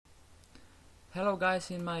Hello guys,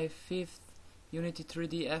 in my 5th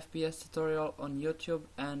Unity3d FPS tutorial on YouTube,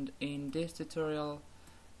 and in this tutorial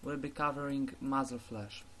we'll be covering Muzzle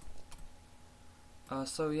Flash.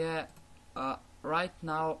 Right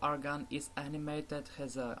now our gun is animated,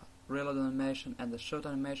 has a reload animation and a shoot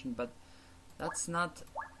animation, but that's not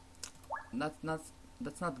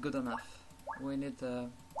good enough. We need a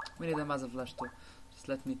Muzzle Flash too. Just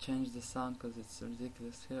let me change the sound because it's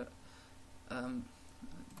ridiculous here.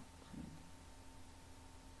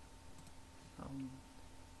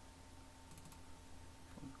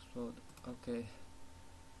 Explode. Okay.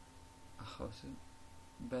 How is it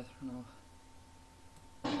better now?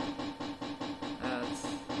 It's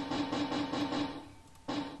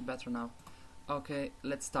better now. Okay,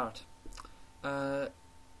 let's start.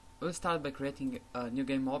 We'll start by creating a new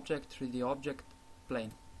game object, 3D object,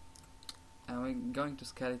 plane, and we're going to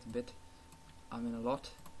scale it a bit. I mean a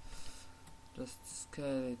lot. Just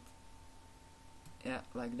scale it, yeah,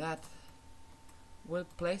 like that. We'll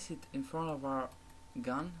place it in front of our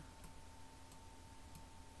gun.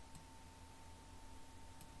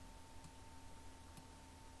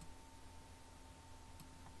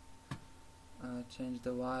 Change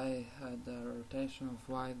the Y, the rotation of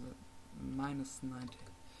Y, minus 90.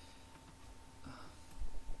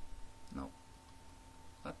 No.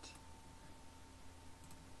 What?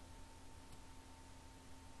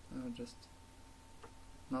 No, just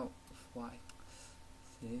no, of Y.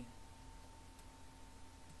 See?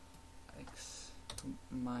 X to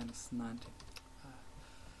minus 90.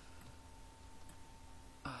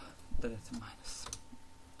 That is minus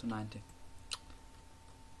to 90.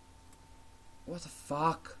 What the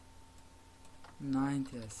fuck?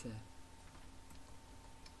 90, I said.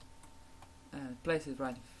 And place it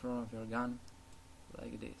right in front of your gun,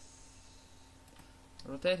 like this.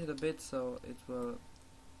 Rotate it a bit so it will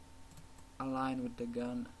align with the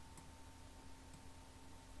gun.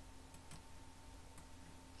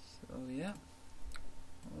 So yeah,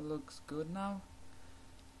 looks good now.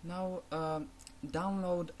 Now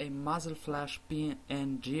download a Muzzle Flash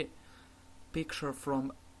PNG picture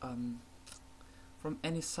from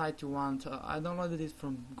any site you want. I downloaded it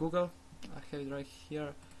from Google. I have it right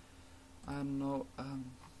here. I don't know.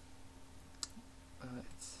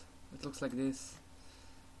 It looks like this,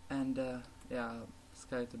 and yeah, I'll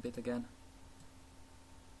scale it a bit again.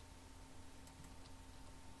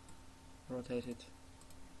 Rotate it.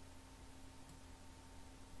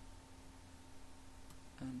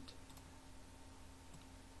 And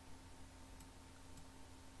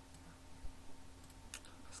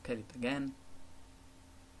scale it again.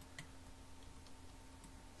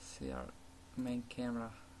 See our main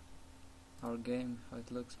camera, our game, how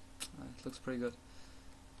it looks. It looks pretty good.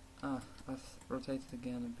 I've rotated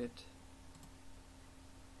again a bit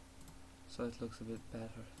so it looks a bit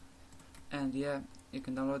better. And yeah, you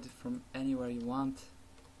can download it from anywhere you want.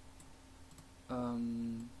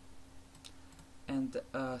 And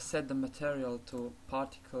set the material to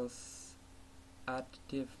particles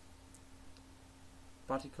additive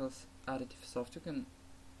soft. You can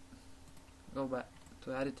go back to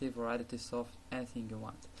additive or additive soft, anything you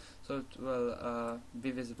want, so it will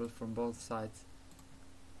be visible from both sides.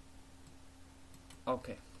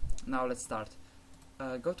 Okay, now let's start.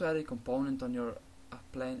 Go to edit component on your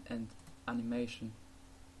plane and animation.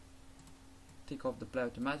 Tick off the play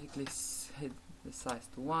automatically, hit the size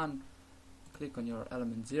to 1, click on your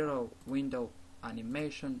element 0, window,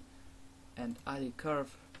 animation, and add a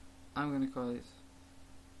curve. I'm gonna call it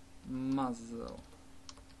Muzzle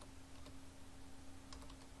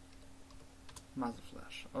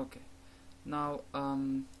Flash. Okay, now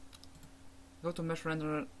go to mesh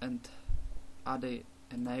renderer and add a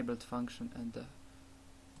enabled function, and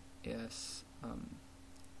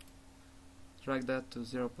drag that to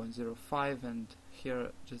 0.05, and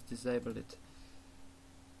here just disable it.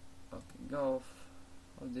 Okay, go off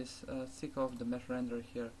of this, tick off the mesh renderer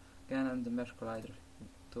here again, and the mesh collider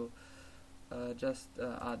to just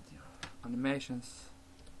add your animations.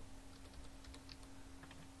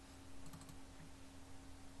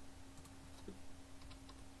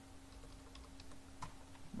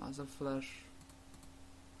 Muzzle Flash,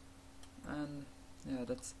 and yeah,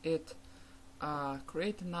 that's it.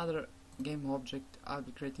 Create another game object. I'll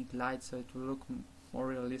be creating light so it will look more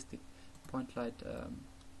realistic. Point light.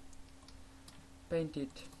 Paint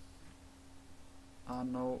it.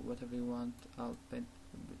 No, whatever you want. I'll paint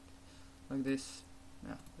a bit like this.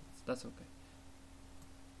 Yeah, that's okay.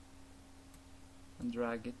 And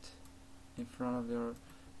drag it in front of your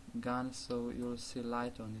gun so you'll see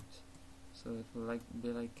light on it. So it will be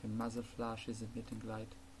like a Muzzle Flash is emitting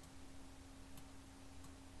light.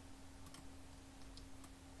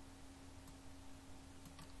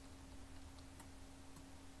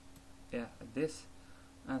 yeah, like this,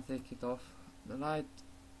 and take it off the light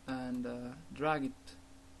and drag it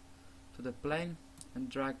to the plane, and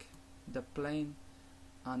drag the plane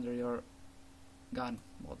under your gun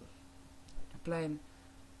model plane,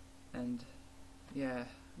 and yeah,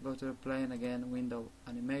 go to the plane again, window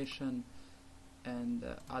animation, and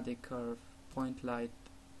add a curve, point light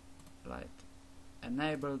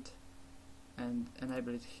enabled, and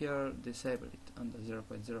enable it here, disable it under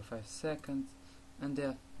 0.05 seconds, and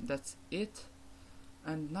yeah, that's it.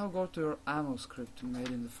 And now go to your ammo script made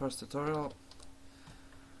in the first tutorial.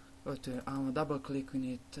 Go to your ammo, double click on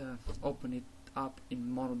it, open it up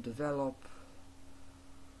in mono-develop,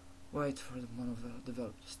 wait for the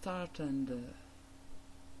mono-develop to start, and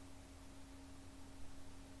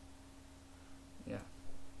yeah,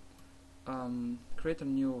 create a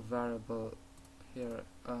new variable here,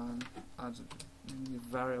 add a new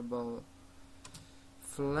variable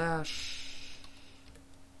flash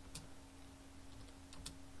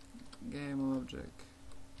game object,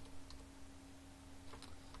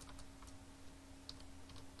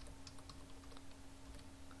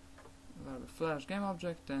 flash game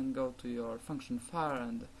object, and go to your function fire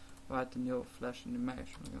and write a new flash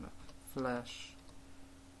animation. We're gonna flash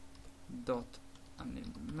dot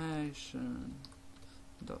animation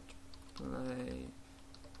dot play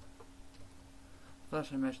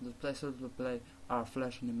flash animation dot play, so it will play our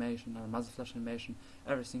flash animation, our muzzle flash animation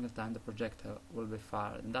every single time the projectile will be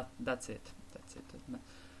fired, and that's it.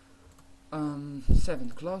 Save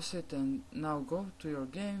and close it, and now go to your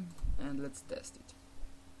game and let's test it.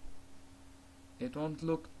 It won't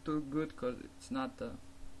look too good because it's not the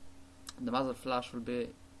muzzle flash will be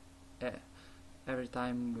every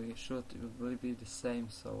time we shoot it will be the same,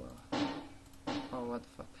 so oh, what the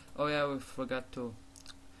fuck. Oh yeah, we forgot to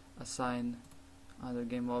assign other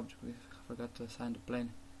game object. We forgot to assign the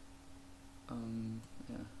plane.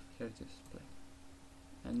 Yeah, here it is, plane.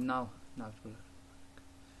 And now it will.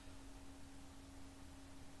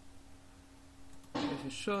 If you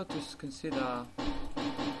shoot, just consider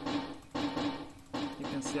you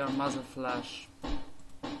can see our muzzle flash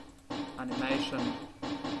animation,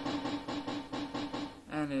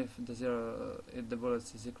 and if the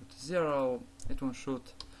bullets is equal to 0, it won't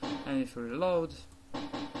shoot, and if you reload,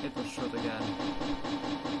 it will shoot again.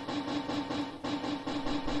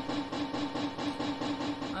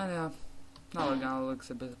 And yeah, now our gun looks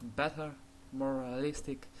a bit better, more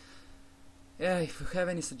realistic. Yeah, if you have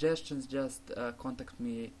any suggestions, just contact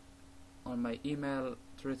me on my email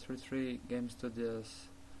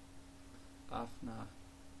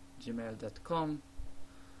 333gamestudios@gmail.com,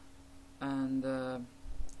 and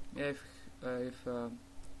yeah,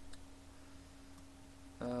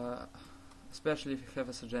 especially if you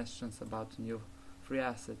have suggestions about new free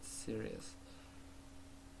assets series.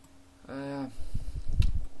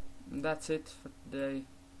 That's it for today,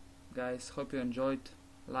 guys. Hope you enjoyed.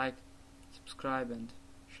 Like, subscribe and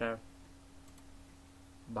share.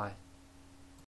 Bye.